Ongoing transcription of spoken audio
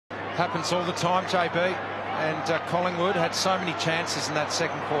Happens all the time, JB. And Collingwood had so many chances in that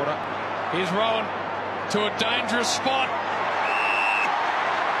second quarter. Here's Rowan to a dangerous spot.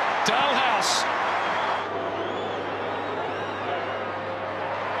 Dalhaus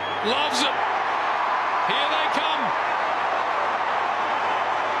loves it. Here they come.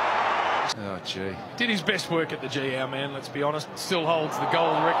 Oh, gee. Did his best work at the G, our man, let's be honest. Still holds the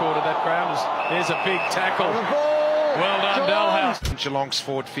goal record of that ground. There's a big tackle. Well done, Dalhaus. Geelong's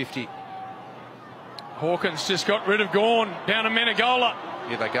forward 50. Hawkins just got rid of Gawn down to Menegola.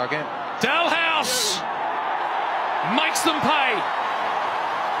 Here they go again. Dalhaus makes them pay.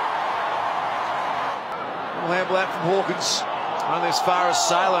 We'll handle that from Hawkins. Only as far as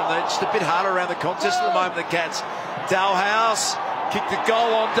Sailor, and they're just a bit harder around the contest at the moment, the Cats. Dalhaus kicked the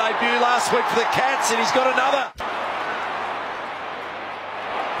goal on debut last week for the Cats, and he's got another.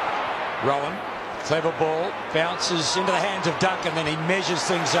 Rowan, clever ball, bounces into the hands of Duncan, then he measures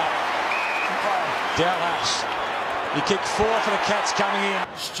things up. Dalhaus, he kicked 4 for the Cats coming in.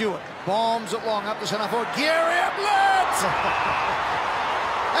 Stewart bombs it long up to centre forward. Gary Ablett!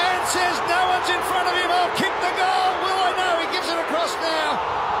 And says no one's in front of him. I'll kick the goal. Will I know? He gives it across now.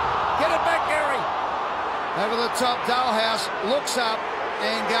 Get it back, Gary. Over the top, Dalhaus looks up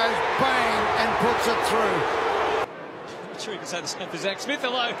and goes bang and puts it through. I'm not sure you can say the same for Zach Smith,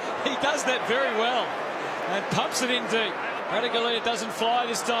 although he does that very well and pumps it in deep. Radigalia doesn't fly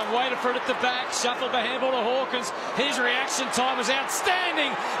this time. Waited for it at the back. Shuffled the handball to Hawkins. His reaction time was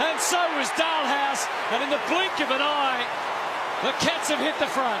outstanding, and so was Dalhaus. And in the blink of an eye, the Cats have hit the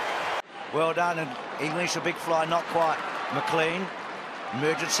front. Well done, and English, a big fly, not quite. McLean,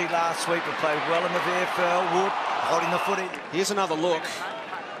 emergency last week, but played well in the VFL. Wood, holding the foot in. Here's another look.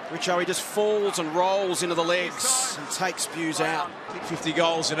 Richo, he just falls and rolls into the legs and takes views out. 50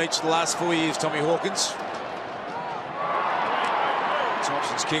 goals in each of the last 4 years, Tommy Hawkins.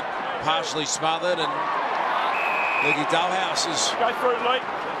 Thompson's kick partially smothered, and Leggy Dalhaus has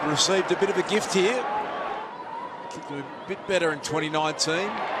received a bit of a gift here. Kicked him a bit better in 2019.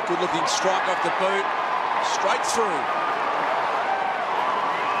 Good looking strike off the boot, straight through.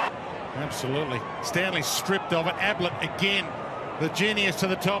 Absolutely. Stanley stripped of it. Ablett again, the genius to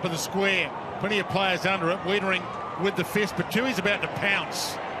the top of the square. Plenty of players under it. Wiedering with the fist, but Tui's about to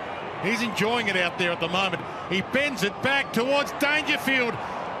pounce. He's enjoying it out there at the moment. He bends it back towards Dangerfield.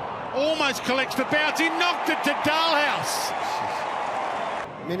 Almost collects the bounce. He knocked it to Dalhaus.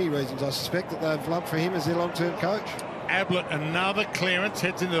 Many reasons, I suspect, that they've loved for him as their long-term coach. Ablett, another clearance,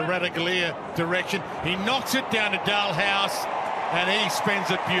 heads into the Radigalia direction. He knocks it down to Dalhaus, and he spends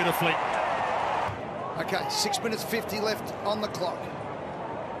it beautifully. Okay, 6 minutes 50 left on the clock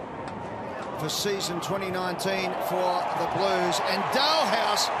for season 2019 for the Blues, and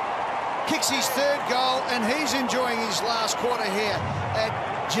Dalhaus kicks his third goal, and he's enjoying his last quarter here at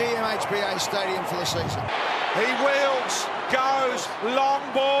GMHBA Stadium for the season. He wheels, goes, long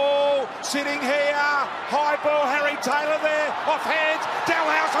ball, sitting here, high ball, Harry Taylor there, off hands,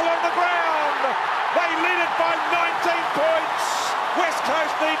 Dalhaus along the ground. They lead it by 19 points. West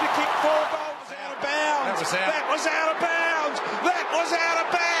Coast need to kick 4 goals. Out of bounds. That was out. That was out of bounds. That was out of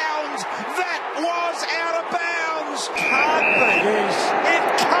bounds.